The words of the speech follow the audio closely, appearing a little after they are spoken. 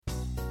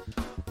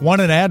Want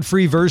an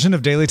ad-free version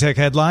of Daily Tech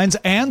Headlines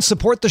and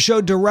support the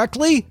show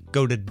directly?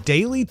 Go to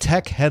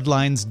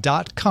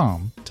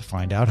dailytechheadlines.com to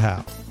find out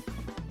how.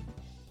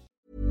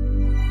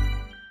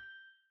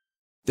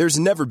 There's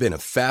never been a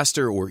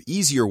faster or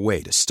easier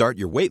way to start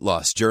your weight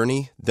loss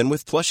journey than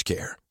with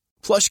PlushCare.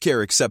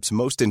 PlushCare accepts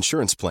most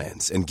insurance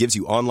plans and gives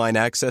you online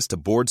access to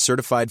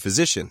board-certified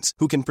physicians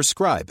who can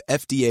prescribe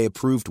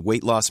FDA-approved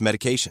weight loss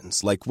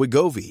medications like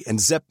Wegovy and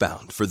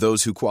Zepbound for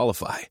those who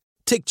qualify.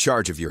 Take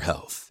charge of your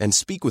health and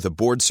speak with a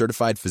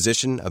board-certified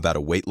physician about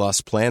a weight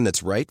loss plan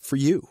that's right for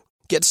you.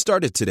 Get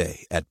started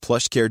today at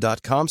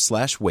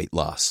plushcare.com/weight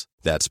loss.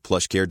 That's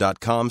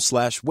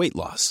plushcare.com/weight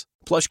loss.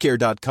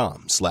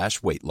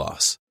 plushcare.com/weight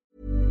loss.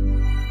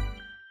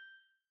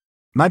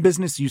 My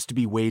business used to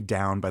be weighed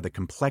down by the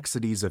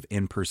complexities of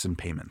in-person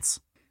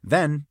payments.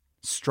 Then,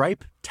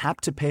 Stripe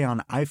Tap to Pay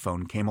on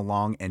iPhone came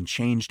along and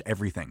changed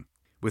everything.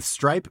 With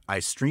Stripe,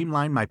 I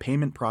streamlined my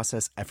payment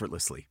process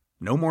effortlessly.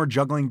 No more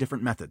juggling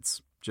different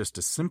methods. Just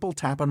a simple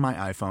tap on my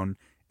iPhone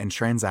and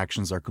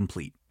transactions are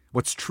complete.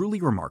 What's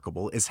truly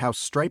remarkable is how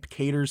Stripe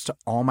caters to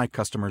all my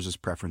customers'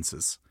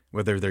 preferences.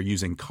 Whether they're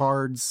using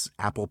cards,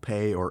 Apple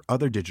Pay, or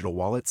other digital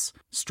wallets,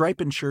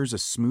 Stripe ensures a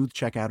smooth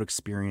checkout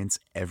experience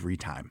every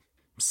time.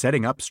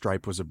 Setting up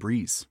Stripe was a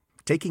breeze,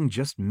 taking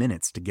just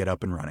minutes to get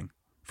up and running.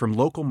 From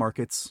local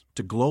markets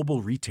to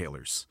global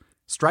retailers,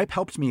 Stripe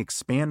helped me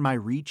expand my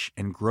reach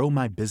and grow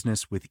my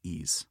business with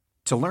ease.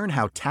 To learn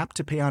how Tap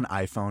to Pay on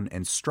iPhone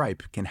and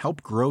Stripe can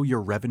help grow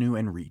your revenue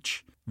and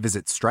reach,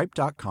 visit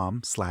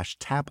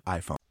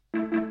stripe.com/tapiphone.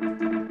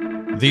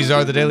 These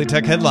are the Daily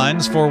Tech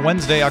Headlines for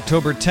Wednesday,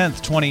 October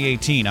 10th,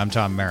 2018. I'm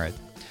Tom Merritt.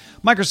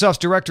 Microsoft's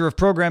Director of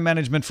Program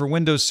Management for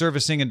Windows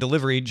Servicing and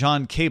Delivery,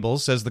 John Cable,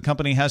 says the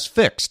company has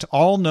fixed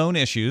all known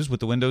issues with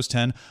the Windows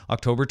 10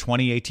 October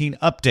 2018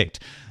 update.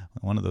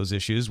 One of those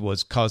issues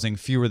was causing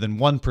fewer than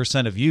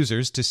 1% of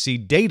users to see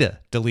data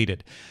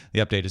deleted.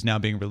 The update is now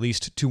being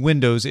released to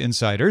Windows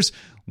insiders.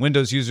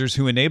 Windows users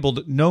who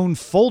enabled known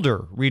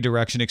folder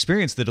redirection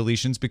experienced the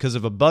deletions because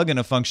of a bug in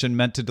a function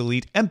meant to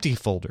delete empty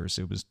folders.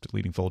 It was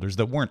deleting folders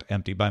that weren't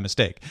empty by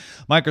mistake.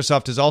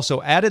 Microsoft has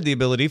also added the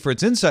ability for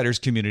its insiders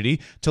community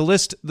to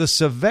list the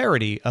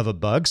severity of a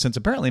bug, since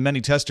apparently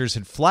many testers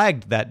had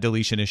flagged that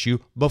deletion issue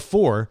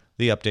before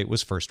the update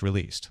was first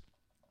released.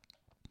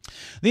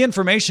 The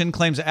information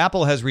claims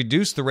Apple has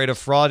reduced the rate of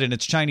fraud in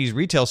its Chinese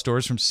retail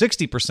stores from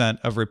 60%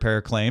 of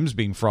repair claims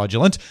being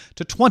fraudulent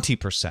to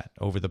 20%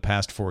 over the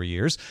past 4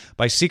 years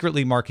by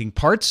secretly marking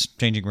parts,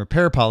 changing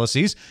repair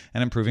policies,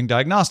 and improving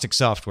diagnostic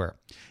software.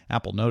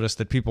 Apple noticed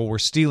that people were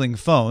stealing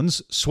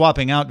phones,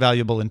 swapping out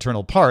valuable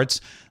internal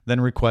parts,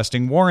 then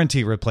requesting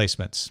warranty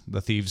replacements.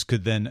 The thieves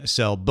could then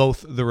sell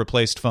both the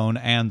replaced phone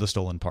and the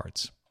stolen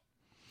parts.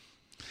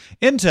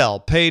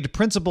 Intel paid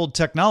Principled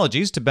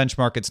Technologies to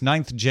benchmark its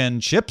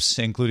 9th-gen chips,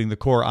 including the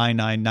Core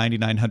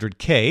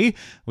i9-9900K,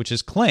 which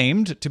is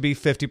claimed to be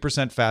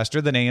 50%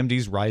 faster than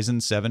AMD's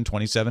Ryzen 7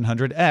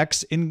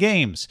 2700X in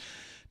games.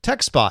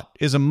 TechSpot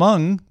is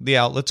among the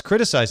outlets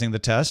criticizing the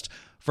test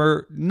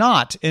for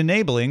not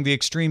enabling the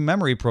Extreme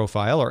Memory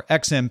Profile, or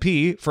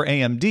XMP, for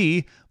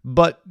AMD,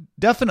 but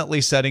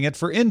definitely setting it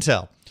for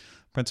Intel.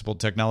 Principled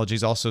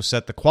Technologies also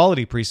set the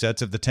quality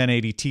presets of the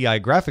 1080 Ti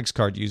graphics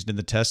card used in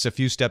the tests a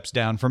few steps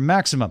down from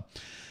maximum.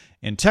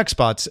 In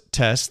TechSpot's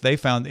tests, they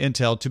found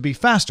Intel to be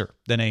faster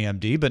than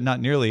AMD, but not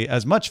nearly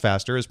as much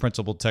faster as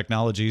Principled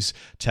Technologies'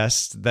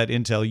 tests that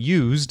Intel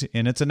used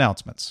in its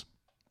announcements.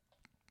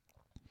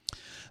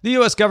 The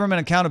U.S. Government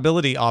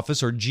Accountability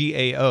Office, or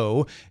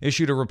GAO,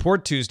 issued a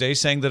report Tuesday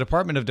saying the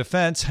Department of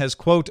Defense has,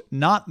 quote,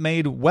 not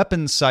made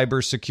weapons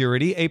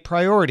cybersecurity a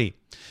priority.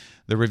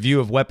 The review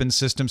of weapons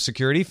system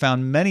security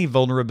found many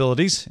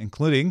vulnerabilities,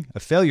 including a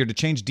failure to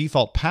change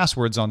default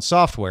passwords on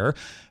software,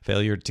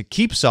 failure to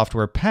keep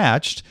software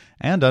patched,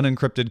 and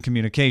unencrypted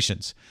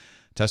communications.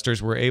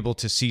 Testers were able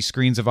to see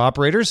screens of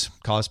operators,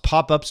 cause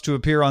pop-ups to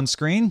appear on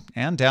screen,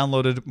 and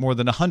downloaded more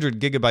than 100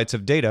 gigabytes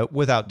of data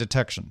without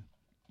detection.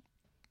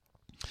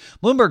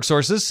 Bloomberg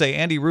sources say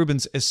Andy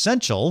Rubin's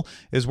Essential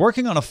is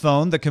working on a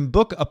phone that can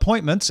book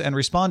appointments and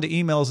respond to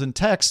emails and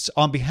texts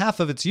on behalf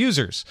of its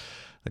users.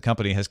 The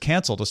company has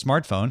canceled a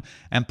smartphone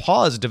and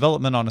paused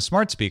development on a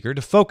smart speaker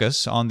to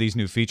focus on these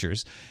new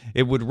features.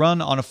 It would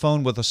run on a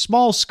phone with a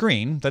small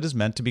screen that is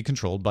meant to be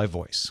controlled by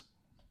voice.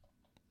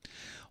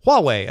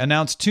 Huawei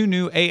announced 2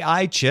 new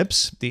AI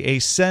chips. The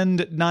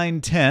Ascend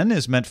 910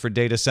 is meant for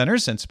data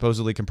centers and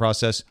supposedly can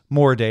process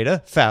more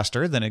data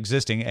faster than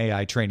existing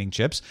AI training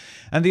chips.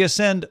 And the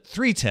Ascend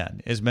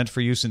 310 is meant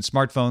for use in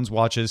smartphones,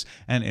 watches,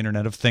 and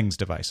Internet of Things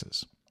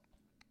devices.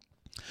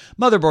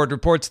 Motherboard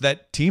reports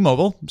that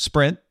T-Mobile,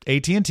 Sprint,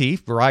 AT&T,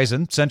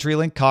 Verizon,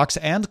 CenturyLink, Cox,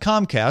 and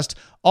Comcast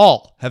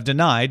all have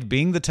denied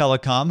being the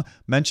telecom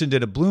mentioned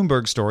in a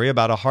Bloomberg story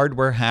about a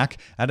hardware hack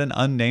at an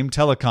unnamed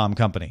telecom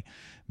company.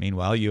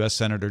 Meanwhile, U.S.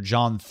 Senator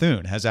John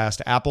Thune has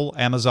asked Apple,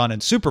 Amazon,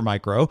 and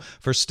Supermicro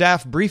for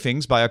staff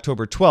briefings by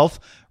October 12th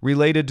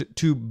related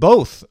to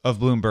both of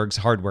Bloomberg's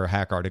hardware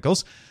hack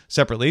articles.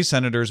 Separately,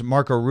 Senators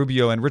Marco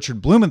Rubio and Richard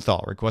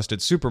Blumenthal requested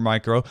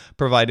Supermicro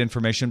provide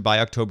information by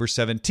October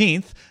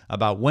 17th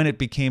about when it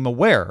became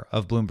aware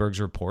of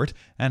Bloomberg's report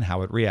and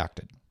how it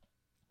reacted.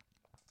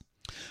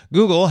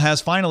 Google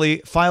has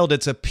finally filed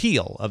its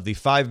appeal of the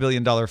 $5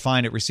 billion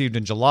fine it received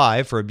in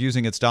July for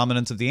abusing its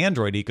dominance of the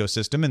Android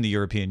ecosystem in the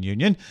European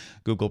Union.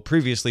 Google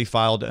previously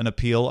filed an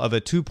appeal of a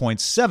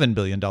 $2.7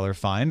 billion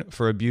fine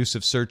for abuse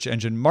of search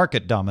engine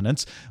market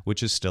dominance,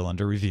 which is still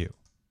under review.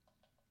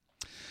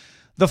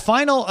 The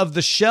final of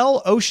the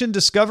Shell Ocean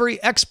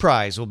Discovery X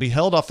Prize will be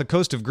held off the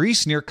coast of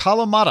Greece near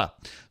Kalamata.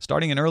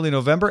 Starting in early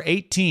November,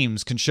 8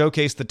 teams can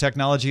showcase the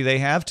technology they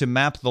have to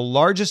map the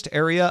largest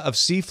area of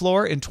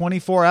seafloor in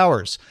 24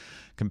 hours.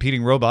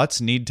 Competing robots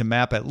need to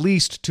map at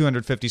least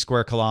 250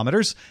 square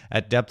kilometers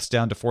at depths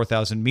down to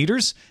 4,000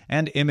 meters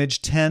and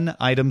image 10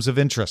 items of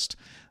interest.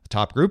 The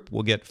top group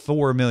will get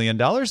 $4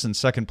 million and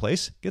second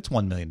place gets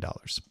 $1 million.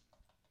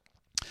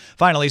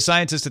 Finally,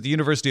 scientists at the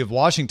University of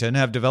Washington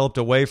have developed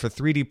a way for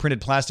 3D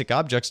printed plastic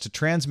objects to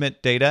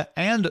transmit data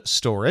and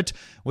store it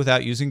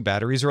without using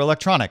batteries or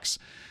electronics.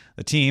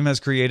 The team has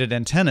created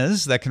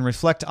antennas that can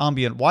reflect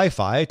ambient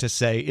Wi-Fi to,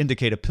 say,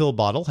 indicate a pill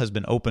bottle has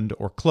been opened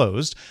or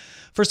closed.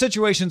 For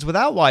situations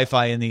without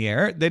Wi-Fi in the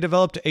air, they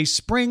developed a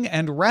spring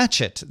and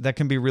ratchet that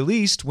can be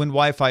released when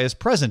Wi-Fi is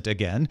present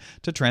again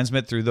to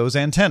transmit through those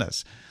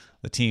antennas.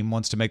 The team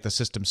wants to make the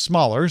system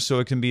smaller so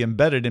it can be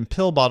embedded in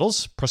pill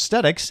bottles,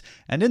 prosthetics,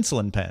 and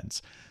insulin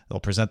pens. They'll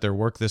present their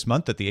work this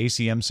month at the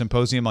ACM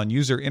Symposium on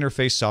User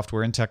Interface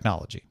Software and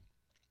Technology.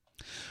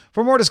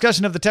 For more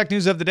discussion of the tech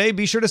news of the day,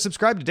 be sure to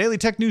subscribe to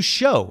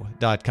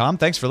dailytechnewsshow.com.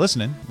 Thanks for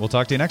listening. We'll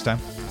talk to you next time.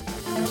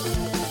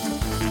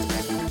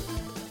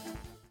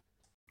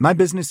 My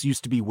business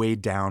used to be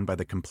weighed down by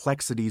the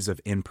complexities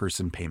of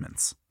in-person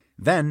payments.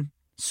 Then,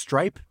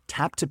 Stripe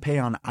Tap to Pay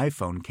on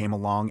iPhone came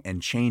along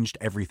and changed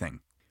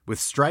everything. With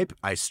Stripe,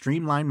 I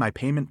streamlined my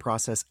payment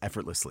process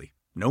effortlessly.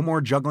 No more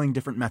juggling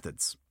different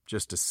methods.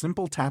 Just a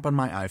simple tap on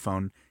my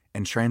iPhone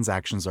and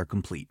transactions are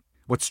complete.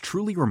 What's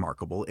truly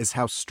remarkable is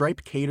how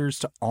Stripe caters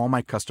to all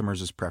my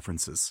customers'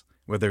 preferences.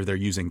 Whether they're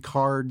using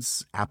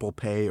cards, Apple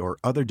Pay, or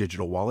other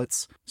digital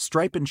wallets,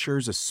 Stripe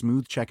ensures a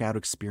smooth checkout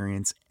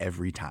experience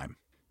every time.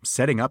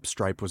 Setting up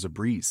Stripe was a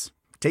breeze,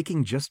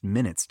 taking just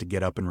minutes to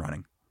get up and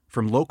running.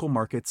 From local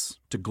markets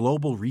to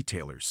global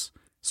retailers,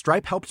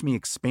 Stripe helped me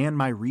expand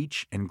my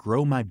reach and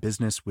grow my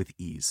business with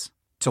ease.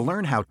 To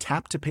learn how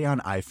Tap to Pay on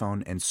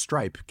iPhone and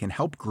Stripe can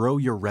help grow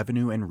your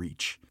revenue and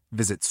reach,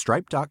 visit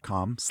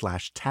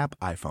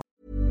stripe.com/tapiphone.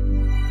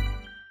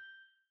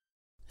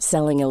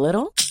 Selling a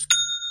little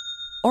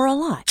or a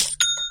lot?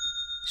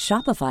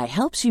 Shopify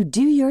helps you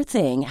do your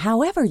thing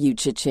however you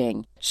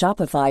cha-ching.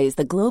 Shopify is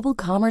the global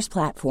commerce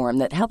platform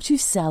that helps you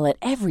sell at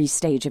every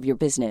stage of your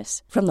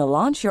business. From the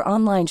launch your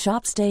online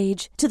shop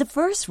stage to the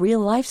first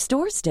real-life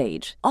store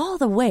stage, all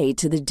the way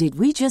to the did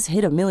we just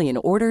hit a million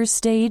orders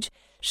stage.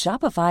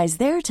 Shopify is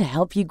there to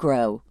help you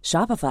grow.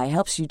 Shopify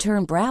helps you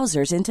turn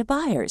browsers into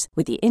buyers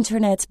with the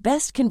internet's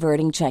best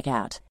converting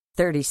checkout.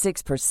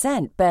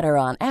 36% better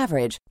on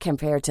average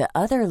compared to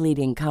other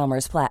leading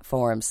commerce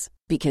platforms.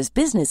 Because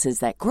businesses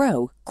that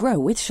grow, grow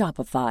with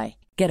Shopify.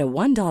 Get a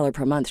 $1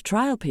 per month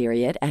trial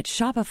period at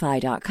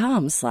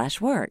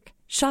shopify.com/work.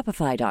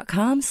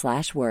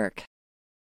 Shopify.com/work.